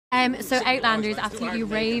So Outlander's absolutely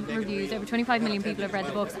rave reviews. Over 25 million people have read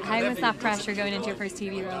the books. How was that pressure going into your first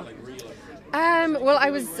TV role? Well, I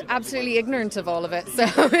was absolutely ignorant of all of it, so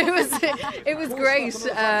it was great.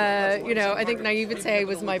 I think naivete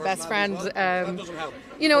was my best friend.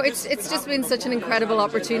 It's just been such an incredible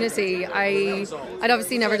opportunity. I'd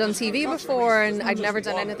obviously never done TV before, and I'd never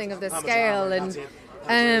done anything of this scale, and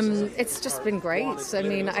it's just been great. I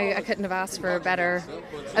mean, I couldn't have asked for a better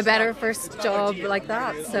first job like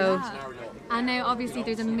that. So. And now, obviously,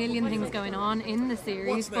 there's a million things going on in the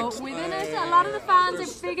series, but within it, a lot of the fans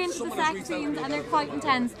are big into the sex scenes and they're quite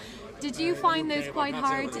intense. Did you find those quite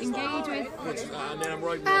hard to engage with?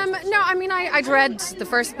 No, I mean, I'd read the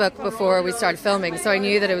first book before we started filming, so I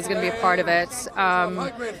knew that it was going to be a part of it.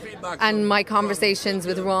 And my conversations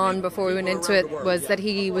with Ron before we went into it was that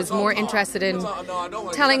he was more interested in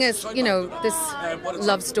telling us, this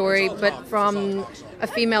love story, but from a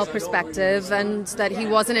female perspective, and that he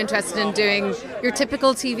wasn't interested in doing your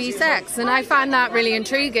typical TV sex. And I found that really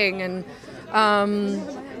intriguing. And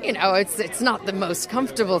it's not the most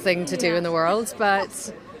comfortable thing to do in the world,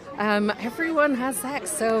 but everyone has sex,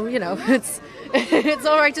 so it's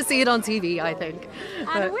all right to see it on TV, I think.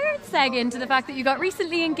 And we're seg into the fact that you got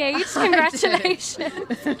recently engaged. Congratulations!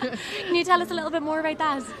 Can you tell us a little bit more about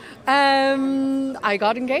that? I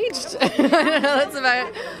got engaged. That's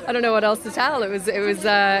about. I don't know what else to tell. It was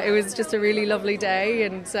just a really lovely day,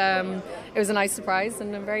 and it was a nice surprise,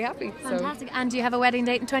 and I'm very happy. Fantastic. So. And do you have a wedding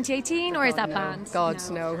date in 2018, or is that planned? God,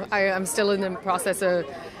 no. I'm still in the process of.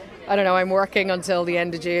 I don't know, I'm working until the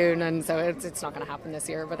end of June, and so it's not going to happen this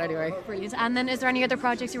year, but anyway. Brilliant. And then is there any other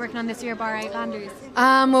projects you're working on this year, bar Outlanders?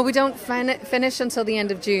 Well, we don't finish until the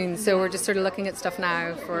end of June, so we're just sort of looking at stuff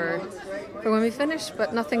now for when we finish,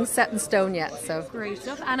 but nothing's set in stone yet. So great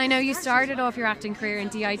stuff. And I know you started off your acting career in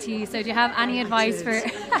DIT, so do you have any advice for...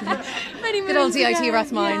 Good old DIT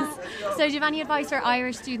rough minds. Yeah. So do you have any advice for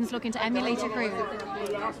Irish students looking to emulate your career?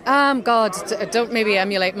 God, don't maybe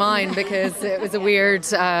emulate mine, because it was a weird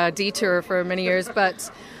detour for many years,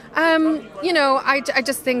 but I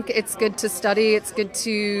just think it's good to study, it's good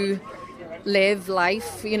to live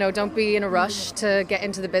life, don't be in a rush to get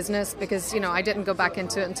into the business, because I didn't go back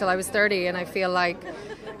into it until I was 30, and I feel like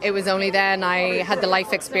it was only then I had the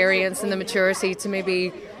life experience and the maturity to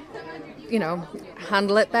maybe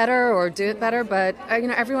handle it better or do it better, but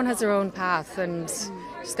everyone has their own path, and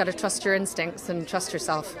just got to trust your instincts and trust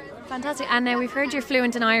yourself. Fantastic. And now we've heard you're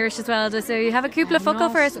fluent in Irish as well, so you have a couple of focal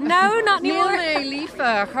for us. No, not anymore.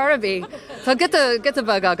 Lífa, Harabi. So get the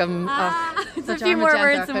bug agam. It's a few more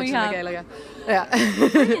words than we have. Yeah.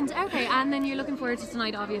 Brilliant. Okay, and then you're looking forward to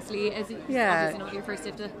tonight, obviously. Is it obviously not your first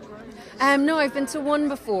IFTA? No, I've been to one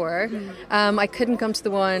before. I couldn't come to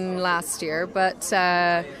the one last year, but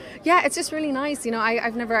it's just really nice.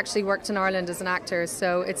 I've never actually worked in Ireland as an actor,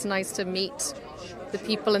 so it's nice to meet the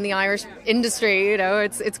people in the Irish industry.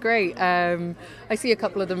 It's great. I see a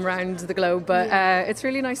couple of them around the globe, but it's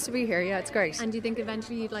really nice to be here. Yeah, it's great. And do you think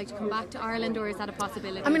eventually you'd like to come back to Ireland, or is that a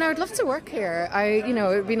possibility? I mean, I would love to work here. It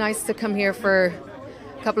would be nice to come here for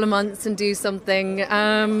a couple of months and do something.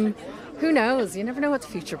 Who knows? You never know what the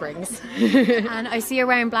future brings. And I see you're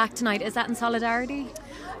wearing black tonight. Is that in solidarity?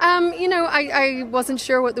 I wasn't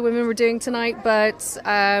sure what the women were doing tonight, but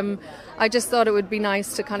I just thought it would be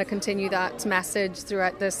nice to kind of continue that message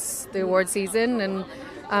throughout the award season, and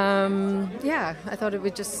I thought it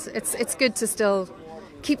would it's good to still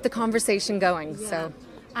keep the conversation going. Yeah. So.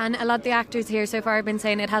 And a lot of the actors here so far have been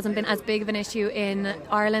saying it hasn't been as big of an issue in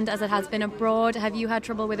Ireland as it has been abroad. Have you had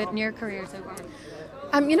trouble with it in your career so far?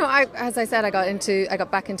 As I said, I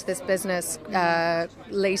got back into this business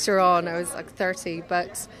later on. I was like 30,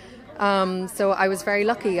 but so I was very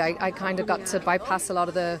lucky. I kind of got to bypass a lot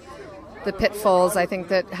of the pitfalls, I think,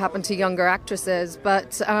 that happen to younger actresses.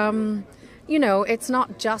 But it's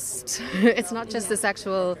not just the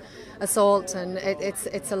sexual assault, and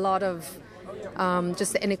it's a lot of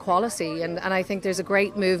just the inequality. And I think there's a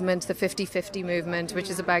great movement, the 50-50 movement, which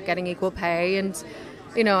is about getting equal pay, and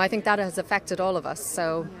I think that has affected all of us.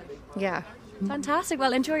 So, yeah. Fantastic.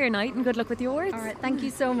 Well, enjoy your night and good luck with the awards. All right. Thank you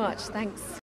so much. Thanks.